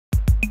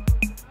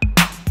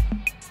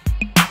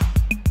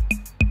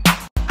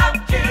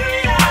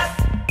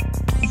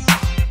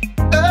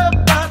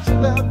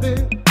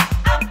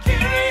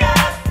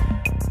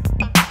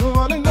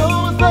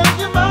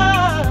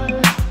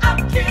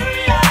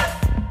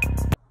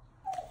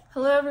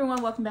Hello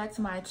everyone, welcome back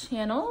to my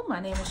channel. My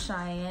name is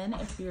Cheyenne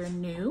if you're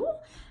new,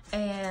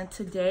 and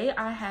today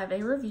I have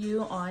a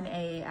review on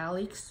a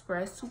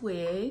AliExpress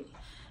wig,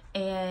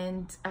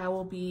 and I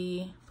will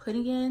be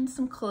putting in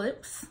some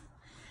clips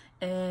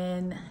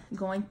and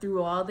going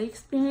through all the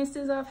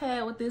experiences I've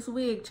had with this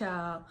wig,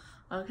 child.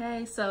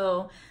 Okay,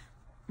 so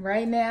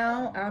right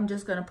now I'm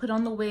just gonna put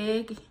on the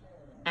wig,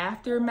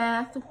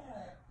 aftermath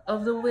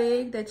of the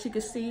wig that you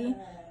can see,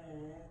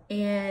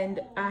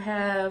 and I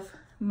have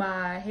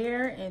my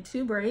hair in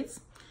 2 braids.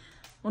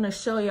 I want to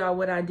show y'all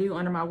what I do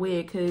under my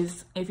wig,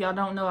 because if y'all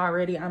don't know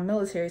already, I'm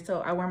military,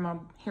 so I wear my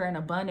hair in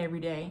a bun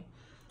every day.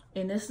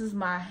 And this is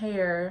my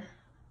hair,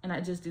 and I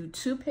just do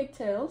 2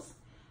 pigtails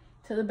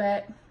to the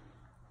back.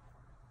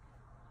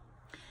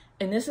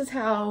 And this is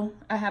how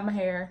I have my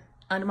hair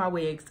under my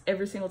wigs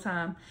every single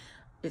time.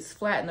 It's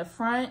flat in the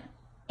front,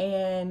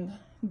 and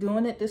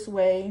doing it this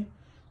way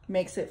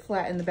makes it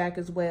flat in the back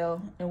as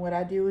well. And what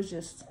I do is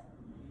just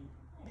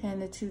pin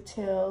the 2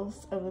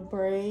 tails of the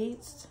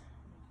braids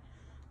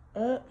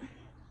up.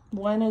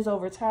 One is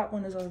over top,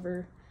 one is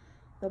over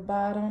the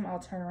bottom. I'll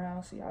turn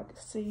around so y'all can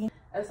see.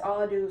 That's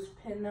all I do is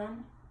pin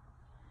them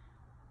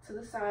to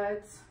the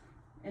sides,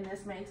 and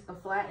this makes a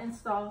flat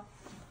install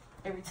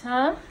every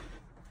time.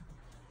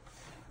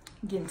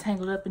 I'm getting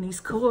tangled up in these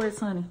cords,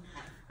 honey.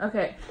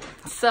 Okay,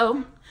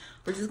 so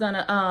we're just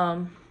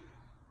gonna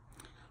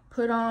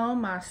put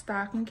on my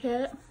stocking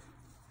cap.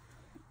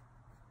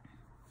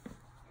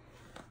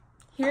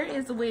 Here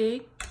is the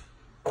wig.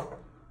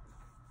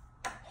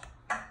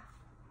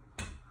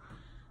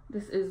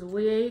 This is the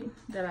wig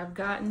that I've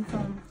gotten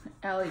from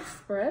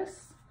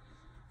AliExpress.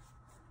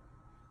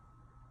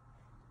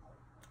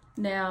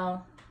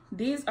 Now,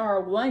 these are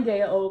 1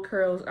 day old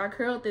curls. I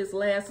curled this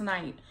last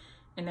night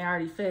and they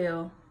already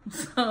fell.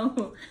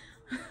 So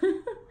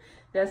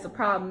that's the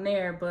problem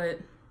there, but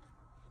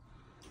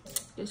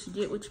guess you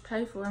get what you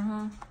pay for,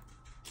 huh?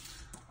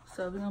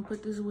 So we're gonna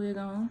put this wig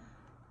on.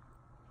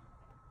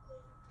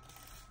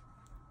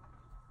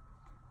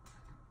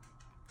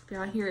 If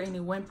y'all hear any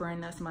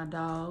whimpering, that's my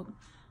dog.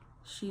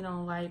 She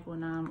don't like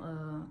when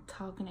I'm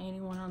talking to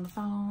anyone on the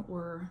phone,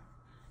 or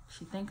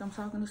she think I'm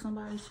talking to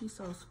somebody. She's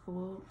so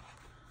spoiled.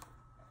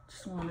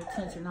 Just want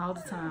attention all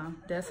the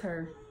time. That's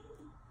her.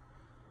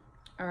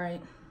 All right,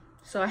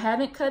 so I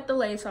haven't cut the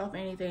lace off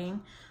anything.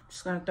 I'm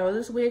just gonna throw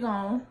this wig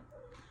on.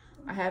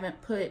 I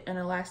haven't put an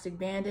elastic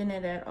band in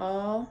it at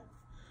all.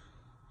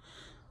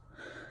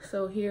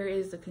 So here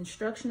is the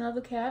construction of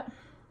the cap.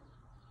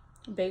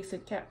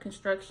 Basic cap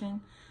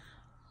construction.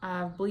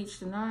 I've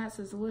bleached the knots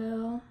as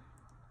well.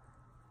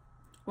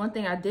 One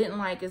thing I didn't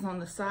like is on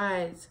the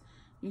sides,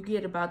 you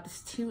get about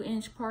this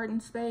 2-inch parting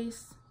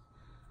space,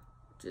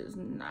 which is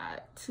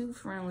not too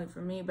friendly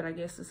for me, but I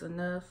guess it's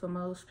enough for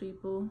most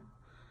people.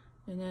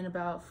 And then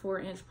about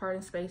 4-inch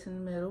parting space in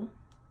the middle.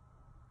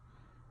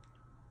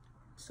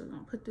 So I'm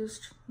gonna put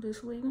this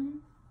wig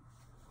on.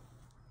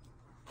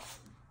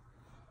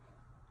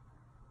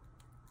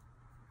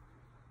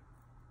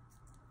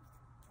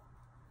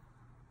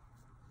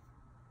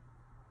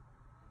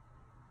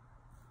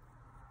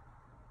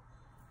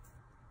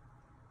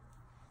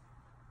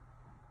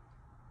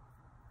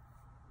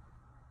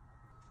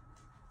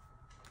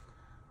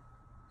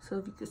 So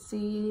if you can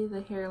see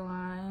the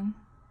hairline,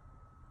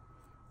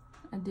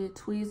 I did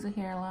tweeze the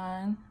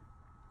hairline.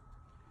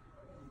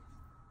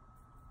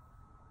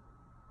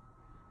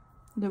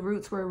 The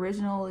roots were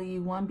originally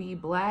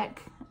 1B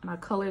black, and I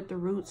colored the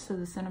roots to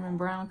the cinnamon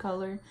brown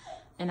color,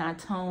 and I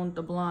toned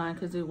the blonde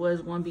because it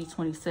was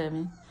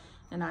 1B27,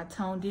 and I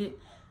toned it.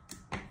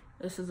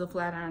 This is a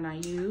flat iron I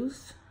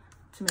used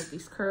to make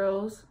these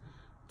curls.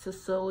 It's a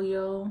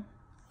Solio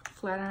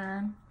flat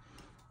iron.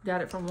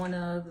 Got it from one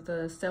of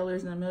the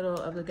sellers in the middle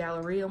of the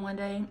Galleria one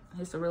day.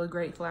 It's a really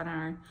great flat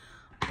iron.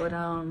 But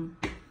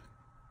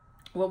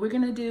what we're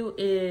gonna do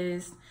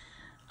is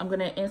I'm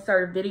gonna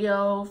insert a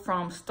video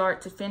from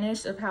start to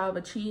finish of how I've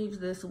achieved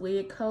this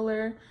wig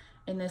color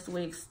and this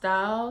wig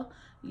style.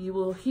 You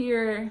will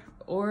hear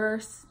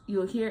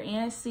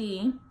and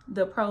see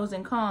the pros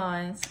and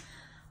cons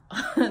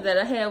that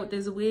I had with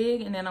this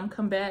wig, and then I'm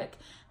come back,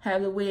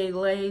 have the wig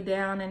laid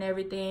down and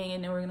everything,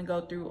 and then we're gonna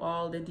go through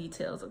all the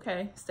details,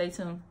 okay? Stay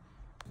tuned.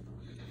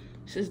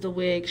 This is the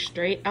wig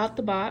straight out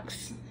the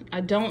box.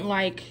 I don't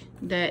like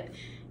that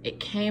it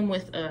came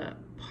with a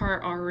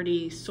part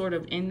already sort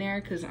of in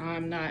there, because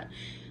I'm not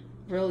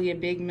really a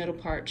big middle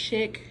part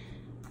chick.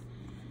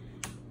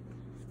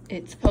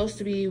 It's supposed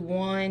to be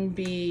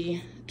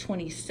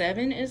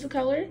 1B27 is the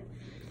color.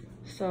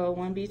 So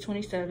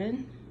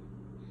 1B27.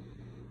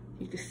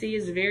 You can see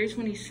it's very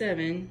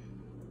 27.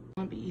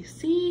 1B,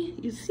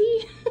 you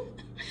see?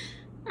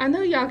 I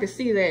know y'all can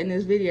see that in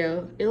this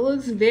video. It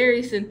looks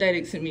very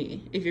synthetic to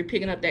me. If you're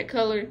picking up that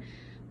color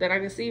that I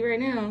can see right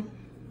now,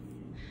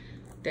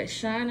 that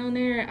shine on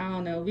there, I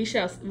don't know. We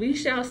shall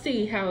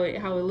see how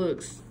it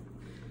looks.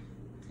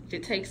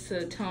 It takes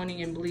to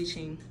toning and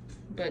bleaching,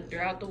 but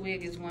throughout the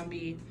wig is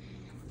 1B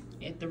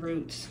at the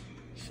roots.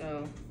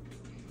 So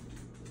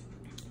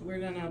we're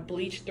gonna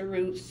bleach the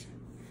roots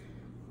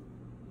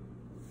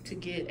to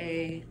get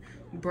a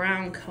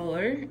brown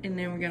color, and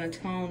then we're gonna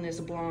tone this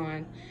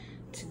blonde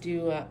to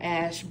do a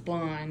ash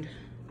blonde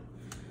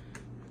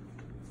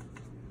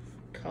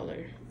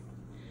color.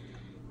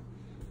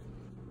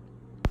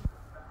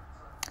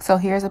 So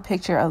here's a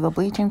picture of the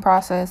bleaching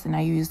process, and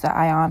I used the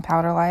ion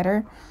powder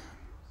lighter.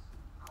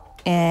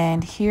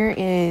 And here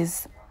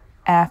is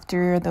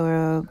after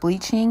the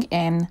bleaching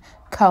and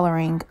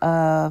coloring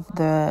of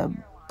the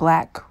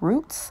black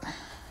roots.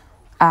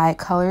 I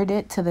colored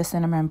it to the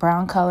cinnamon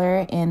brown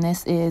color, and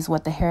this is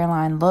what the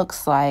hairline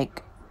looks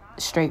like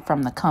straight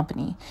from the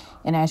company.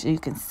 And as you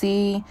can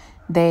see,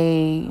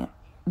 they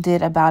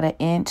did about 1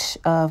 inch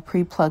of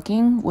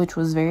pre-plucking, which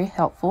was very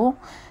helpful.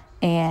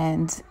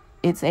 And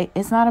it's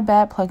not a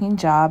bad plucking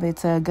job,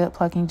 it's a good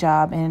plucking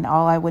job. And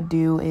all I would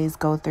do is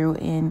go through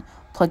and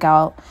pluck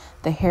out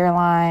the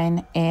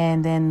hairline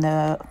and then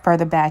the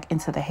further back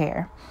into the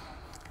hair.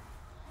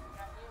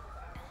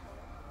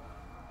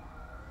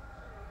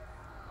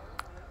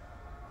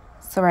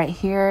 So right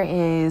here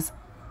is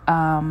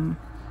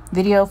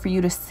video for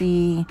you to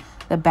see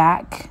the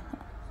back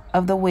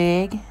of the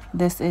wig.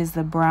 This is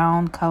the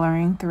brown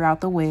coloring throughout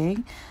the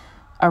wig.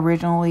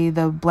 Originally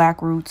the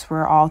black roots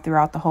were all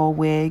throughout the whole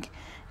wig,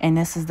 and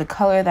this is the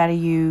color that I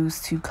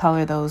used to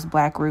color those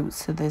black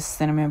roots to this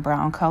cinnamon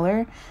brown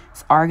color.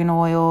 It's argan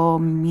oil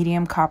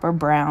medium copper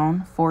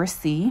brown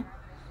 4C,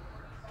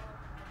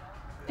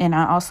 and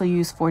I also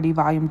use 4D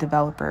volume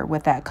developer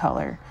with that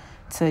color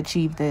to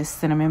achieve this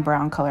cinnamon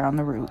brown color on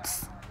the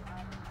roots.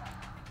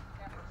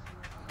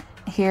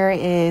 Here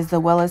is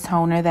the Wella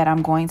toner that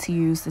I'm going to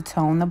use to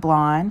tone the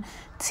blonde,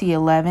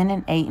 T11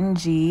 and 8 and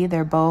G.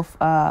 They're both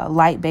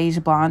light beige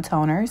blonde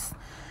toners.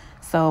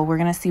 So we're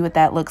going to see what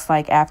that looks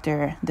like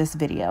after this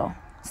video.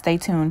 Stay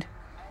tuned.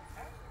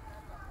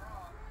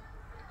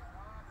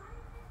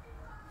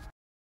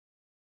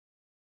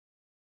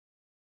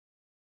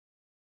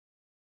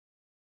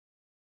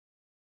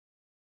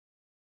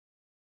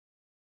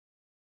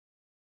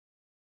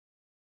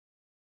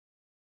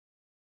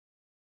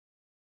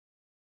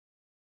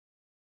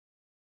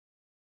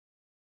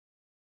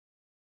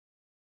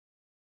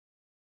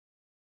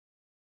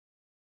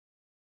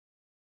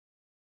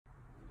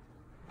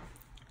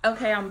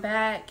 Okay, I'm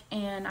back,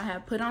 and I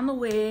have put on the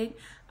wig.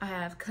 I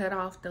have cut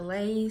off the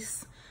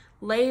lace,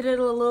 laid it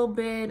a little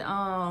bit.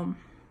 I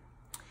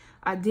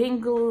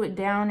didn't glue it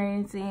down or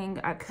anything.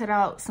 I cut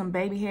out some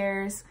baby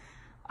hairs,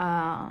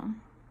 as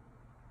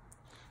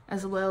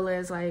well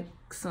as like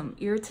some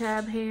ear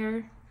tab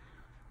hair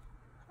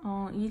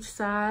on each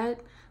side.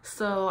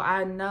 So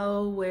I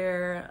know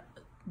where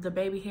the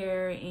baby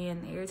hair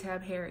and the ear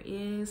tab hair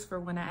is for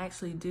when I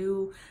actually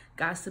do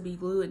got to be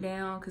glued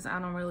down, because I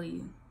don't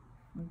really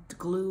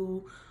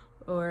glue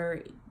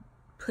or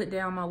put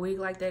down my wig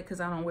like that,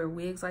 because I don't wear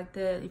wigs like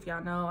that. If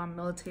y'all know, I'm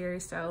military,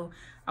 so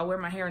I wear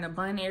my hair in a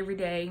bun every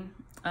day.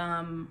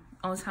 Only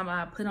time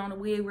I put on a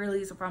wig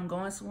really is if I'm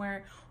going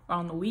somewhere or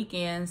on the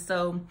weekend,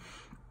 so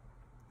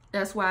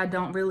that's why I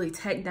don't really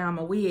tack down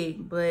my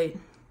wig. But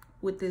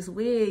with this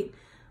wig,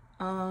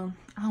 I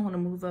don't want to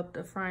move up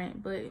the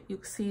front, but you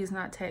can see it's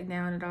not tacked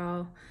down at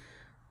all.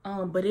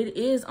 But it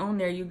is on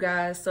there, you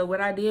guys. So what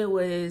I did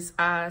was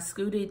I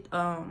scooted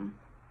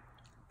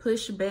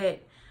push back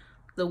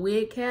the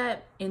wig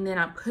cap, and then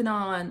I put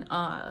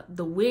on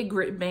the wig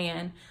grip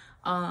band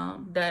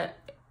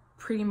that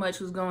pretty much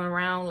was going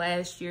around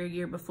last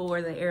year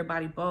before, that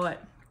everybody bought.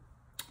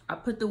 I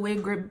put the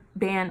wig grip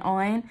band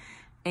on,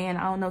 and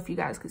I don't know if you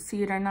guys could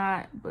see it or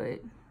not,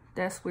 but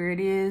that's where it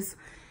is.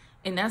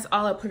 And that's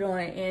all I put on.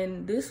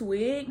 And this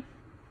wig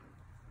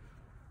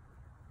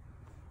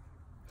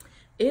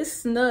is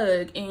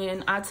snug,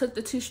 and I took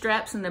the 2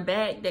 straps in the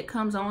back that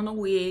comes on the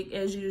wig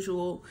as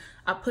usual.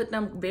 I put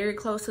them very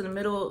close to the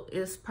middle.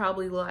 It's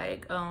probably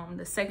like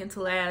the second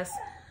to last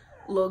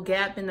little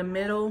gap in the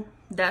middle.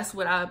 That's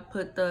what I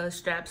put the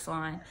straps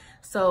on.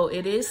 So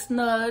it is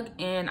snug,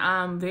 and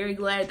I'm very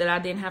glad that I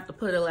didn't have to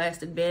put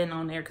elastic band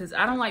on there, because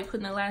I don't like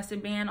putting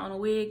elastic band on a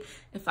wig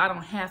if I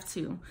don't have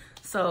to.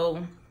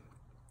 So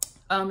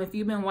if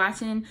you've been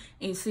watching and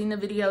you've seen the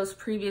videos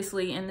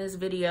previously in this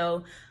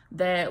video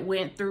that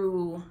went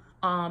through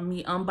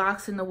me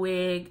unboxing the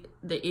wig,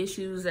 the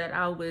issues that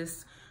I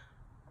was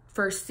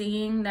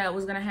foreseeing that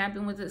was gonna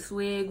happen with this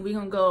wig, we're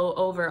gonna go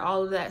over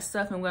all of that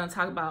stuff, and we're gonna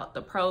talk about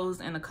the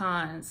pros and the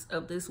cons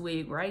of this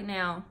wig right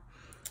now.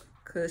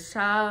 Cause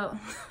child,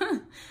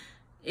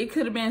 it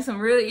could have been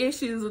some real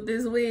issues with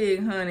this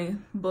wig, honey,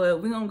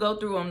 but we're gonna go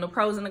through them, the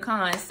pros and the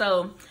cons.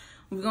 So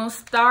we're gonna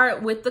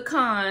start with the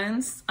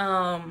cons.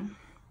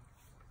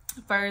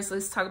 First,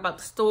 let's talk about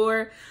the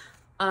store.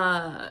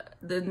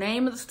 The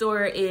name of the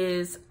store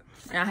is,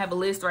 and I have a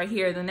list right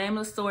here. The name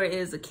of the store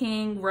is the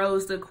King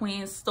Rose the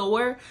Queen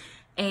store.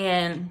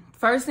 And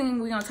first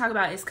thing we're gonna talk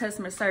about is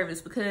customer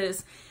service,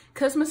 because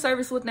customer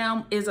service with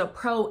them is a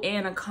pro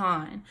and a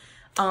con.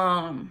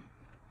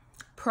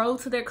 Pro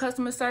to their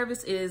customer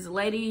service is,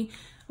 lady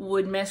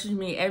would message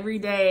me every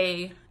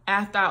day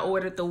after I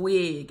ordered the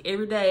wig.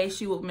 Every day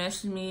she would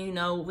message me, you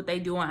know, what they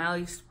do on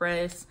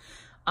AliExpress.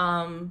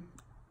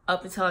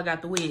 up until I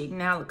got the wig.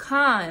 Now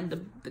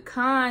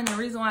the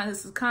reason why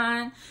this is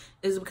con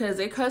is because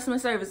their customer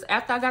service,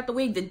 after I got the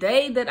wig, the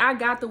day that I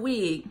got the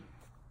wig,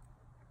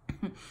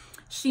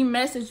 she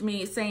messaged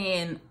me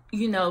saying,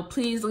 you know,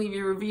 please leave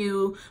your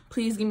review.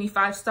 Please give me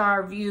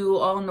 5-star review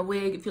on the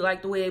wig if you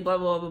like the wig, blah,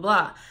 blah, blah,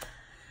 blah.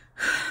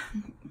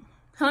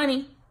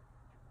 Honey,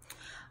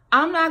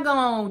 I'm not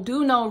gonna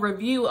do no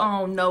review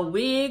on no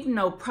wig,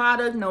 no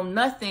product, no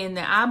nothing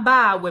that I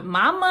buy with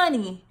my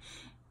money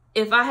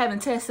if I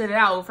haven't tested it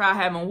out, if I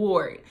haven't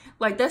wore it.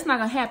 Like, that's not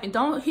gonna happen.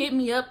 Don't hit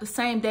me up the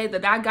same day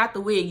that I got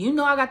the wig. You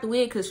know I got the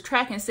wig because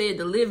tracking said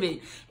delivered,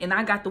 and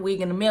I got the wig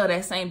in the mail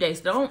that same day.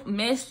 So don't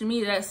message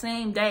me that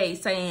same day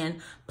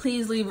saying,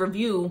 please leave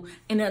review.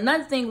 And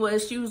another thing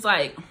was, she was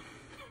like,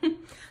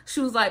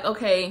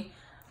 okay,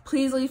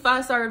 please leave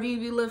 5-star review.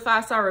 If you leave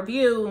 5-star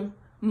review,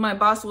 my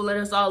boss will let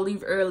us all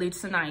leave early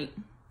tonight.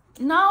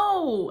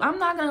 No, I'm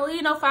not gonna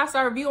leave no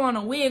 5-star review on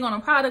a wig, on a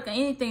product, or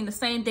anything the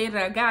same day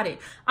that I got it.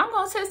 I'm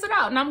gonna test it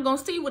out and I'm gonna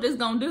see what it's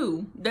gonna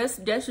do. That's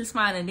just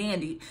fine and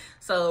dandy.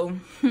 So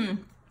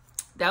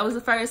that was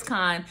the first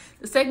con.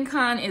 The second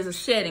con is a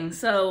shedding.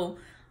 So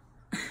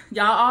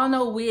y'all all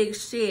know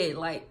wigs shed.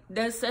 Like,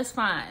 that's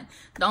fine.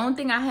 The only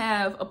thing I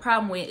have a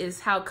problem with is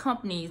how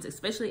companies,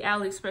 especially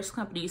AliExpress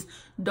companies,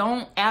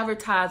 don't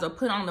advertise or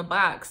put on the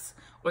box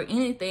or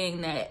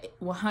anything that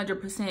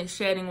 100%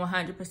 shedding,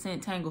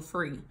 100% tangle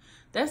free.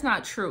 That's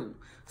not true.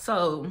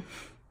 So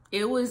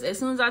it was, as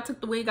soon as I took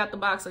the wig out the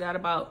box, I got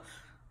about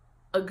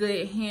a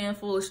good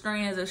handful of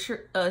strands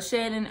of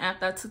shedding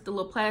after I took the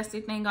little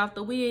plastic thing off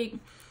the wig.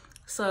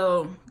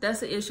 So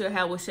that's the issue I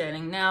have with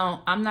shedding.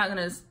 Now, I'm not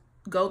gonna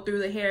go through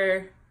the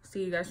hair.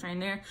 See you guys right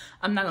there.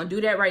 I'm not gonna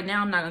do that right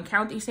now. I'm not gonna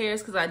count these hairs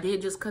because I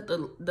did just cut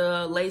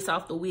the lace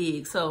off the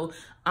wig. So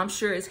I'm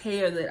sure it's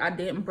hair that I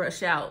didn't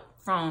brush out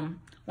from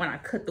when I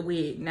cut the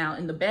wig. Now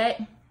in the back,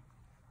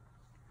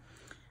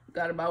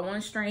 got about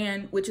 1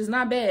 strand, which is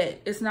not bad.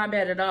 It's not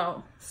bad at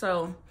all.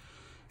 So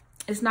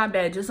it's not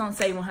bad. Just don't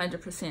say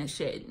 100%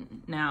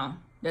 shedding. Now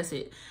that's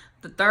it.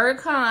 The third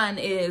con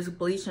is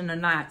bleaching the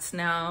knots.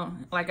 Now,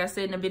 like I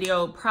said in the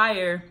video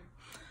prior,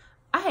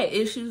 I had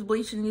issues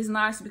bleaching these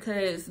knots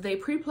because they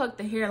pre-pluck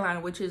the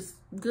hairline, which is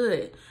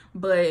good.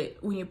 But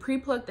when you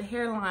pre-pluck the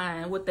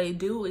hairline, what they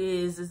do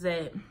is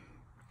that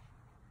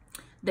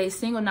they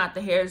single knot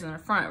the hairs in the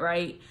front,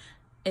 right?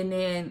 And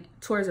then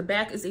towards the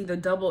back is either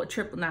double or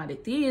triple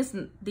knotted.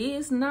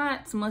 These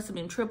knots must have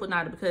been triple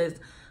knotted because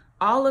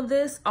all of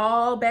this,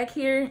 all back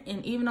here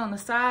and even on the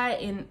side,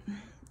 and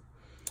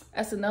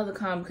that's another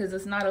con because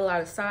it's not a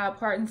lot of side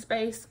parting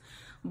space.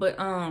 But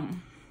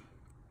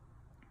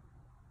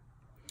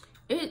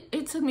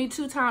it took me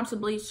 2 times to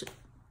bleach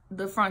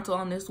the frontal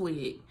on this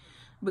wig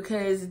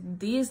because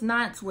these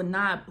knots would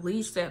not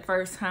bleach that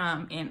first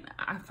time, and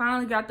I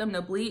finally got them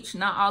to bleach.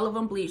 Not all of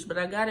them bleached, but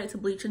I got it to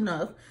bleach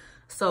enough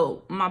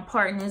so my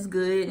parting is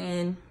good,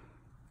 and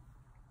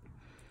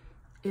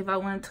if I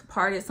wanted to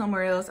part it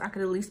somewhere else, I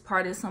could at least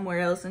part it somewhere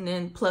else and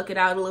then pluck it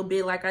out a little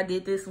bit like I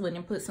did this one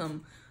and put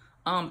some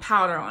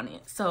powder on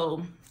it.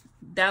 So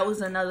that was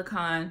another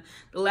con.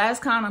 The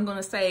last con I'm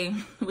gonna say,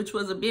 which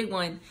was a big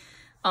one,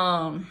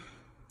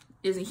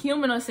 is it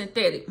human or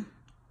synthetic?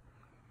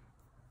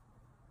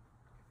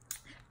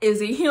 Is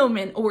it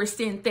human or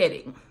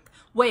synthetic?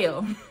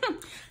 Well,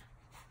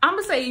 I'm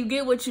gonna say you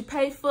get what you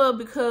pay for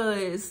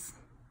because,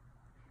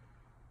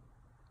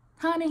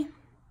 honey,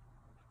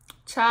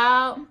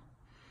 child,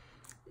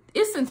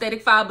 it's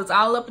synthetic fibers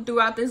all up and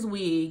throughout this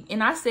wig.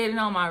 And I said it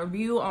on my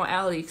review on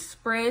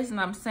AliExpress,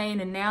 and I'm saying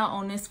it now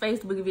on this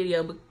Facebook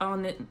video,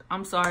 on this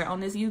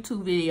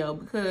YouTube video,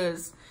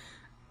 because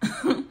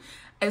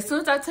as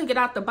soon as I took it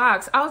out the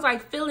box, I was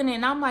like feeling it,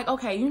 and I'm like,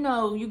 okay, you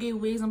know, you get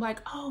wigs, I'm like,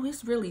 oh,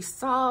 it's really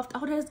soft.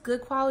 Oh, that's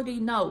good quality.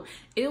 No,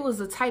 it was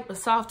a type of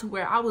soft to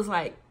where I was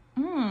like,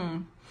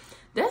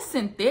 that's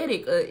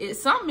synthetic.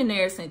 It's something in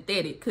there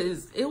synthetic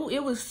because it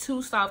was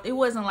too soft. It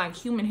wasn't like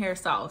human hair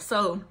soft.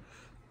 So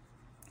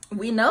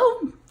we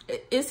know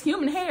it's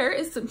human hair.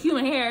 It's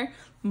human hair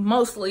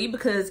mostly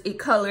because it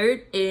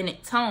colored and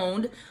it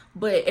toned.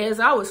 But as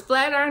I was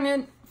flat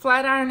ironing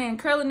and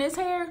curling this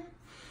hair,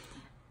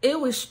 it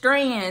was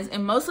strands,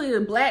 and mostly the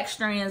black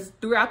strands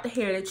throughout the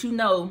hair that you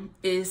know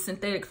is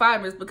synthetic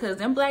fibers, because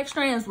them black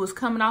strands was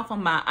coming off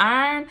on my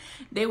iron.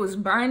 They was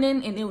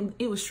burning and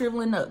it was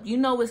shriveling up. You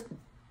know what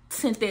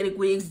synthetic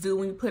wigs do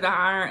when you put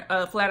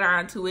a flat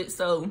iron to it.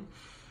 So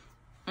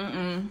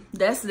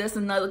that's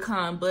another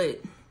con.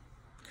 But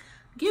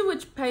get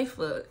what you pay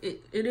for.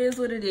 It is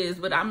what it is.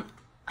 But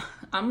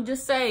I'm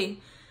just say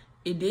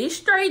it did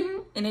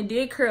straighten and it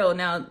did curl.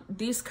 Now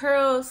these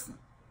curls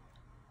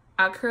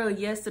I curled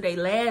yesterday,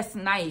 last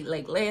night,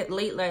 like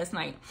late last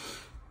night,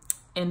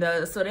 and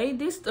so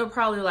these are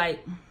probably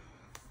like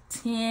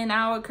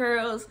 10-hour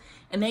curls,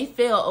 and they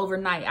fell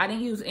overnight. I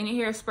didn't use any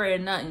hairspray or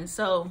nothing.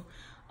 So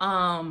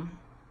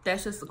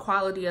that's just the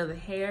quality of the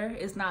hair.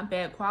 It's not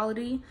bad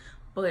quality,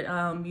 but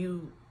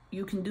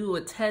you can do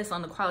a test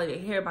on the quality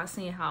of hair by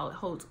seeing how it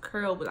holds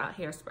curl without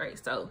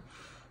hairspray. So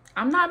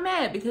I'm not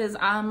mad because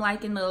I'm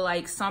liking the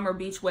like summer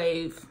beach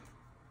wave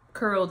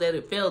curl that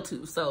it fell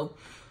to. So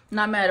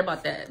not mad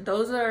about that.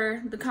 Those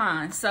are the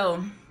cons.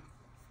 So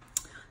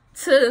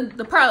to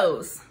the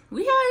pros,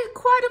 we had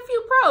quite a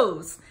few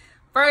pros.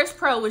 First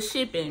pro was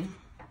shipping.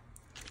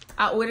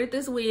 I ordered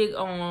this wig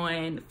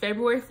on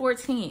February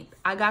 14th.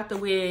 I got the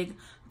wig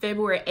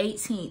February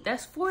 18th.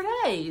 That's 4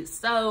 days.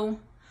 So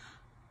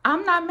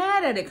I'm not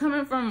mad at it.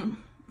 Coming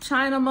from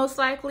China, most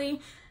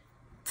likely,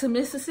 to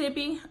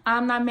Mississippi,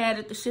 I'm not mad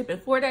at the shipping.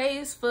 4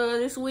 days for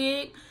this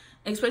wig,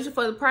 especially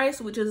for the price,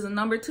 which is a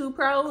number 2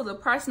 pro. The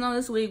pricing on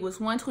this wig was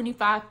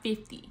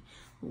 $125.50.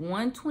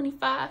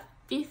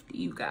 $125.50,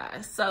 you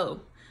guys.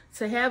 So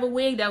to have a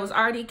wig that was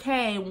already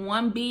came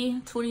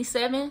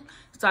 1B27,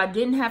 so I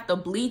didn't have to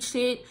bleach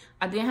it.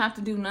 I didn't have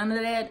to do none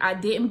of that. I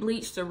didn't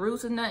bleach the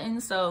roots or nothing,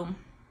 so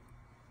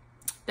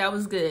that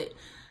was good.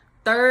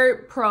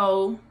 Third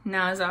pro,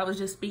 now as I was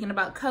just speaking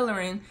about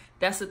coloring,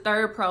 that's the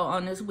third pro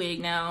on this wig.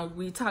 Now,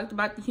 we talked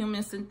about the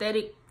human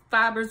synthetic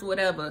fibers,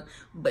 whatever,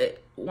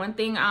 but one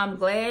thing I'm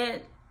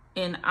glad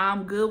and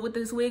I'm good with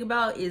this wig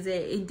about is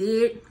that it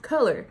did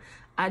color.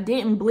 I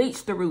didn't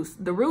bleach the roots.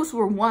 The roots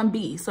were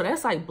 1B, so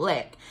that's like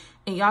black.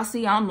 And y'all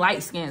see I'm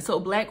light skinned, so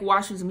black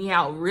washes me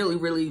out really,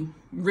 really,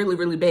 really,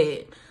 really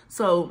bad.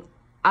 So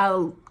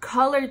I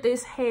colored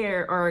this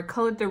hair, or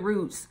colored the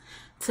roots,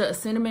 to a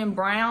cinnamon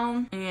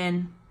brown,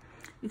 and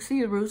you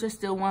see the roots are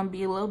still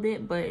 1B a little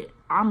bit, but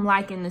I'm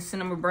liking the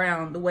cinnamon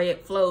brown, the way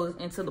it flows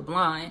into the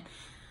blonde,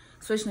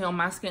 especially on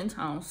my skin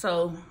tone.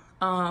 So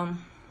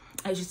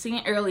as you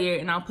seen earlier,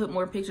 and I'll put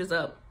more pictures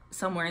up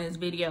somewhere in this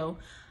video,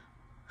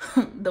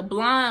 the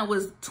blonde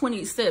was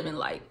 27,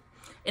 like,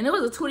 and it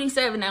was a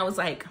 27 that was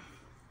like,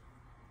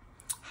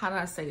 how do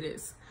I say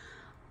this?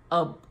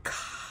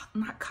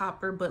 Not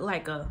copper, but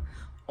like a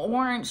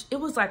orange. It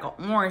was like an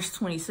orange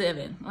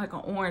 27, like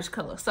an orange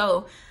color.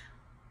 So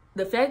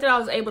the fact that I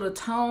was able to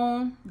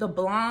tone the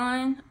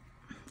blonde,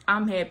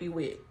 I'm happy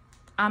with.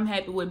 I'm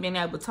happy with being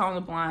able to tone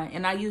the blonde.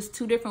 And I used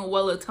 2 different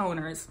Weller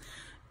toners,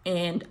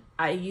 and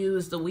I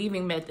used the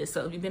weaving method.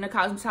 So if you've been a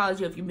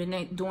cosmetologist, if you've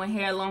been doing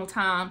hair a long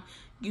time,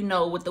 you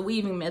know what the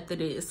weaving method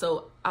is.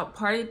 So I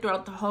parted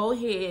throughout the whole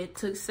head,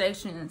 took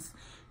sections,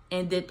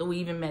 and did the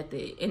weaving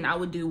method. And I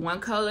would do one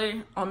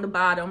color on the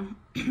bottom,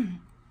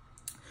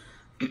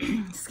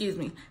 excuse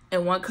me,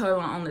 and one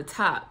color on the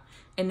top.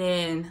 And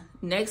then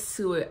next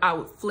to it, I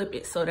would flip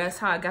it. So that's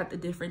how I got the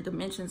different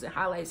dimensions and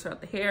highlights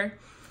throughout the hair,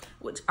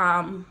 which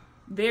I'm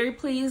very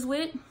pleased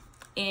with.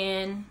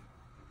 And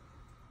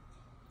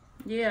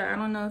yeah, I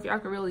don't know if y'all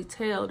can really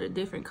tell the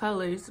different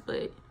colors,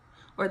 but,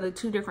 or the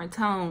 2 different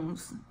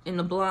tones in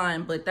the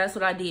blonde, but that's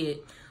what I did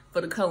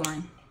for the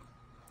coloring.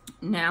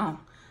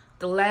 Now,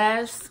 the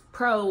last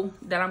pro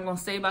that I'm gonna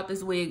say about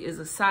this wig is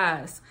the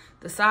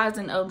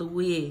sizing of the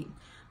wig,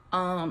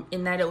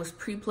 in that it was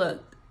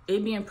pre-plucked.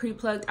 It being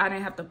pre-plucked, I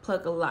didn't have to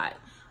pluck a lot,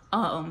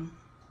 and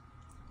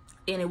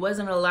it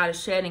wasn't a lot of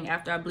shedding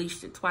after I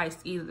bleached it twice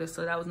either,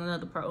 so that was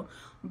another pro.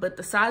 But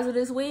the size of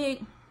this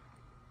wig,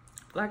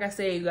 like I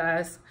said, you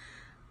guys,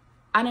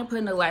 I didn't put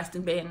an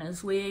elastic band in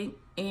this wig,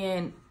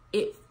 and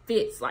it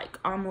fits like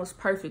almost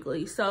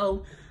perfectly.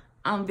 So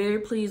I'm very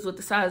pleased with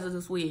the size of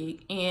this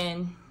wig,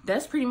 and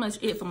that's pretty much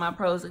it for my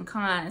pros and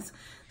cons.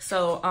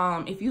 So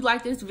if you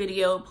like this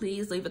video,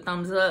 please leave a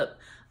thumbs up.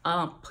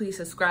 Please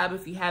subscribe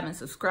if you haven't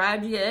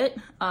subscribed yet.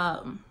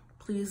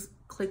 Please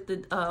click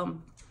the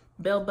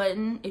bell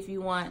button if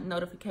you want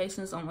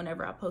notifications on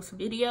whenever I post a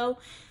video.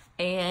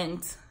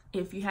 And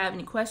if you have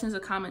any questions or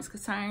comments,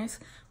 concerns,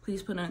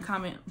 please put in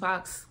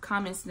the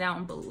comments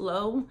down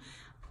below.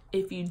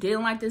 If you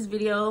didn't like this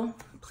video,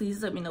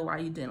 please let me know why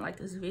you didn't like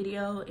this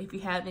video. If you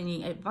have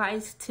any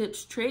advice,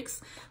 tips, tricks,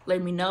 let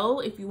me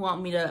know. If you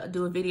want me to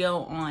do a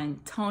video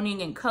on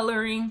toning and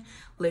coloring,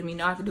 let me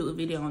know. I can do a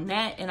video on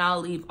that, and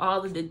I'll leave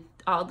all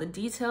the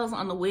details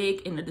on the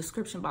wig in the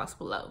description box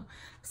below.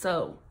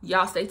 So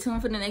y'all stay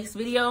tuned for the next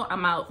video.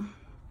 I'm out.